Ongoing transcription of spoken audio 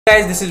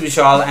Hey guys, this is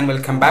Vishal and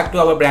welcome back to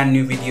our brand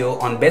new video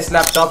on best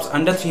laptops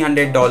under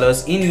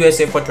 $300 in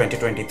USA for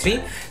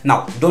 2023.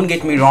 Now, don't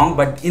get me wrong,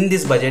 but in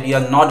this budget, you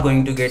are not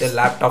going to get a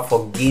laptop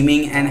for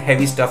gaming and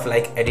heavy stuff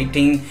like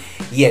editing.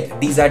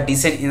 Yet, these are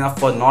decent enough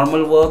for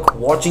normal work,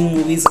 watching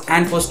movies,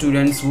 and for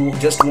students who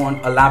just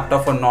want a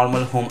laptop for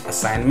normal home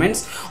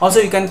assignments. Also,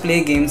 you can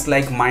play games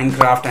like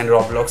Minecraft and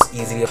Roblox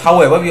easily.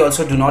 However, we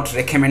also do not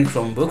recommend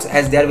Chromebooks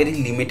as they are very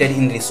limited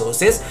in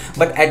resources.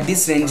 But at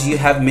this range, you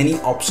have many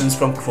options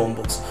from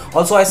Chromebooks.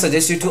 Also, I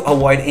suggest you to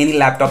avoid any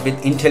laptop with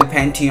Intel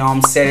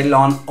Pentium,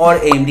 Celeron or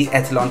AMD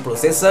Athlon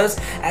processors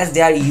as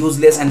they are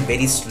useless and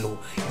very slow.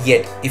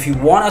 Yet, if you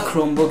want a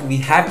Chromebook, we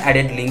have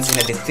added links in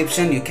the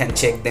description, you can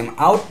check them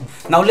out.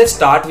 Now let's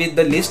start with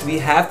the list. We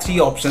have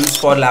 3 options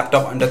for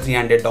laptop under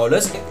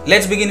 $300.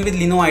 Let's begin with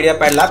Lenovo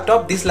IdeaPad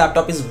laptop. This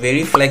laptop is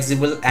very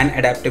flexible and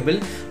adaptable,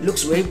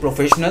 looks very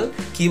professional.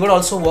 Keyboard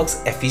also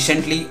works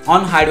efficiently.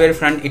 On hardware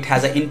front, it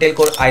has an Intel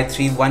Core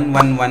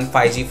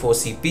i3-1115G4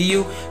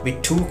 CPU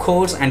with 2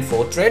 cores and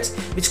 4 threads,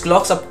 which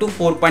clocks up to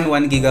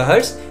 4.1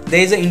 GHz.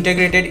 There is an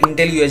integrated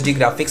Intel UHD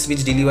graphics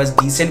which delivers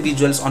decent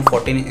visuals on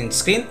 14-inch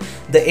screen.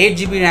 The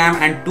 8GB RAM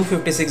and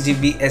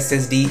 256GB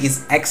SSD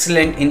is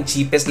excellent in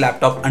cheapest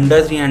laptop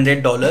under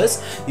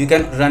 $300. You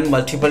can run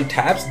multiple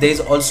tabs. There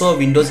is also a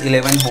Windows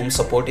 11 home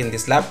support in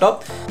this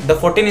laptop. The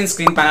 14-inch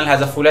screen panel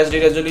has a Full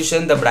HD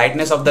resolution. The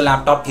brightness of the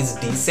laptop is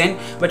decent,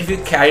 but if you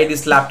carry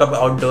this laptop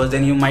outdoors,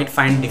 then you might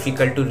find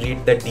difficult to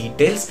read the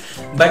details.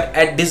 But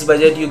at this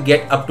budget, you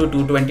get up to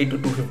 220 to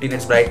 250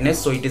 nits brightness,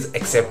 so it is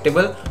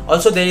acceptable.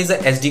 Also, there is a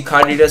SD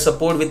card reader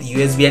support with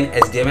USB and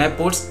HDMI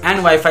ports, and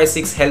Wi-Fi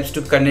 6 helps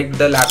to connect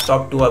the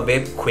laptop to a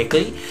web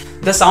quickly.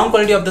 The sound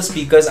quality of the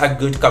speakers are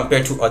good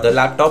compared to other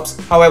laptops.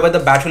 However, the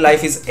battery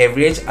life is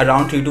average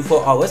around 3 to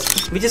 4 hours,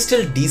 which is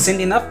still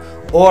decent enough.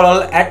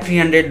 Overall, at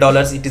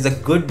 $300, it is a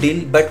good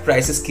deal, but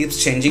prices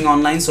keeps changing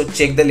online, so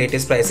check the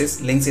latest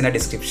prices, links in the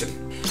description.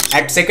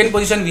 At second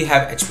position, we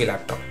have HP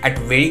laptop. At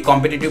very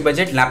competitive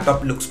budget,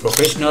 laptop looks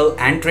professional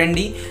and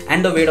trendy,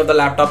 and the weight of the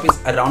laptop is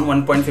around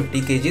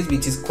 1.50 kg,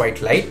 which is quite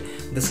light.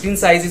 The screen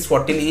size is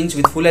 14-inch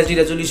with Full HD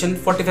resolution,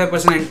 45%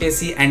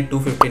 NTSC and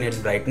 250 nits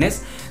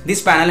brightness.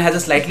 This panel has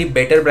a slightly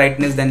better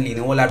brightness than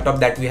Lenovo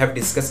laptop that we have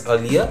discussed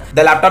earlier.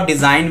 The laptop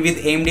designed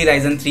with AMD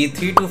Ryzen 3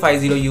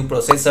 3250U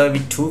processor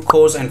with 2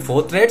 cores and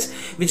 4 threads,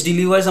 which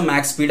delivers a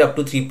max speed up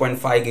to 3.5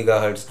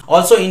 GHz.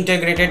 Also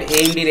integrated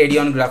AMD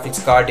Radeon graphics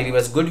card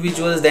delivers good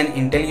visuals than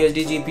Intel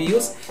UHD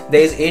GPUs.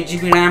 There is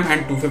 8GB RAM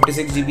and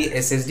 256GB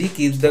SSD,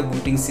 keeps the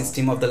booting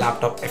system of the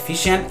laptop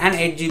efficient, and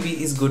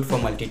 8GB is good for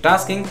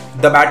multitasking.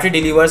 The battery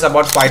delivers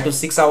about 5 to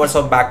 6 hours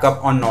of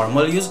backup on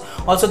normal use.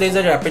 Also, there is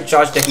a rapid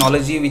charge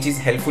technology which is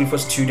helpful for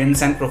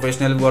students and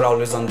professionals who are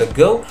always on the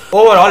go.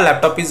 Overall,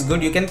 laptop is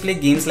good. You can play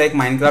games like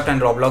Minecraft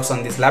and Roblox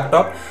on this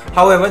laptop.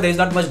 However, there is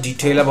not much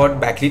detail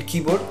about backlit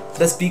keyboard.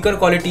 The speaker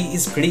quality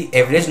is pretty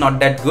average, not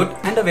that good,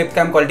 and the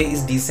webcam quality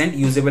is decent,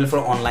 usable for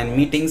online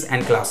meetings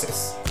and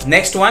classes.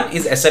 Next one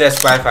is Acer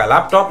Aspire 5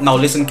 laptop. Now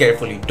listen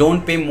carefully.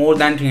 Don't pay more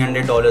than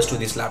 $300 to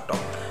this laptop.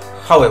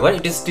 However,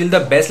 it is still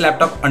the best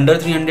laptop under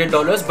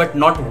 $300, but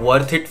not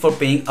worth it for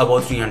paying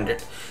above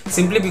 $300.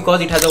 Simply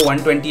because it has a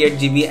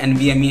 128GB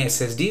NVMe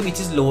SSD, which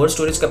is lower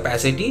storage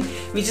capacity,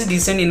 which is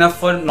decent enough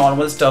for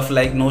normal stuff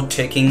like note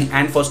taking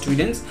and for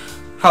students.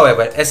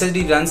 However,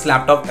 SSD runs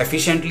laptop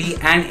efficiently,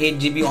 and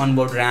 8GB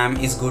onboard RAM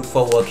is good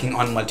for working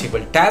on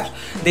multiple tabs.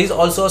 There is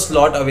also a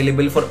slot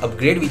available for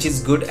upgrade, which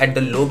is good at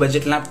the low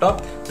budget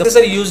laptop. The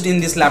processor used in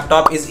this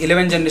laptop is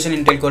 11th generation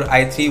Intel Core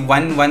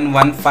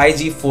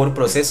i3-1115G4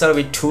 processor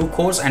with 2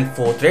 cores and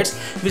 4 threads,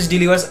 which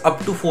delivers up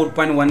to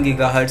 4.1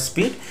 GHz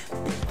speed.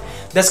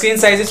 The screen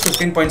size is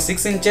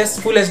 15.6 inches,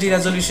 Full HD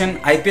resolution,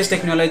 IPS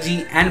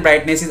technology, and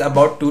brightness is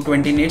about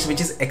 220 nits,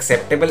 which is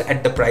acceptable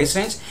at the price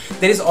range.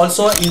 There is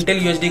also an Intel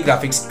UHD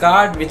graphics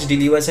card which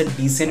delivers a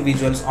decent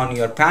visuals on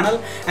your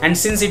panel, and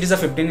since it is a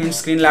 15-inch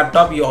screen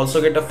laptop, you also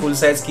get a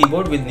full-size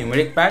keyboard with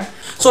numeric pad.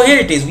 So here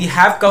it is. We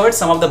have covered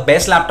some of the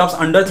best laptops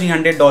under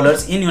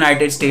 $300 in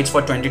United States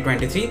for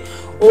 2023.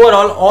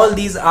 Overall, all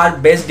these are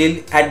best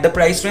deal at the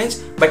price range,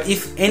 but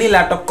if any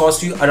laptop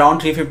costs you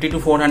around $350 to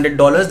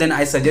 $400, then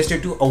I suggest you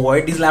to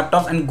avoid these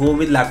laptops and go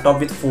with laptop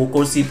with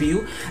 4-core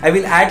CPU. I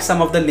will add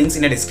some of the links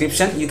in the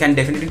description. You can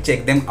definitely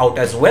check them out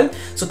as well.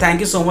 So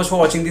thank you so much for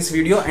watching this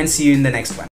video, and see you in the next one.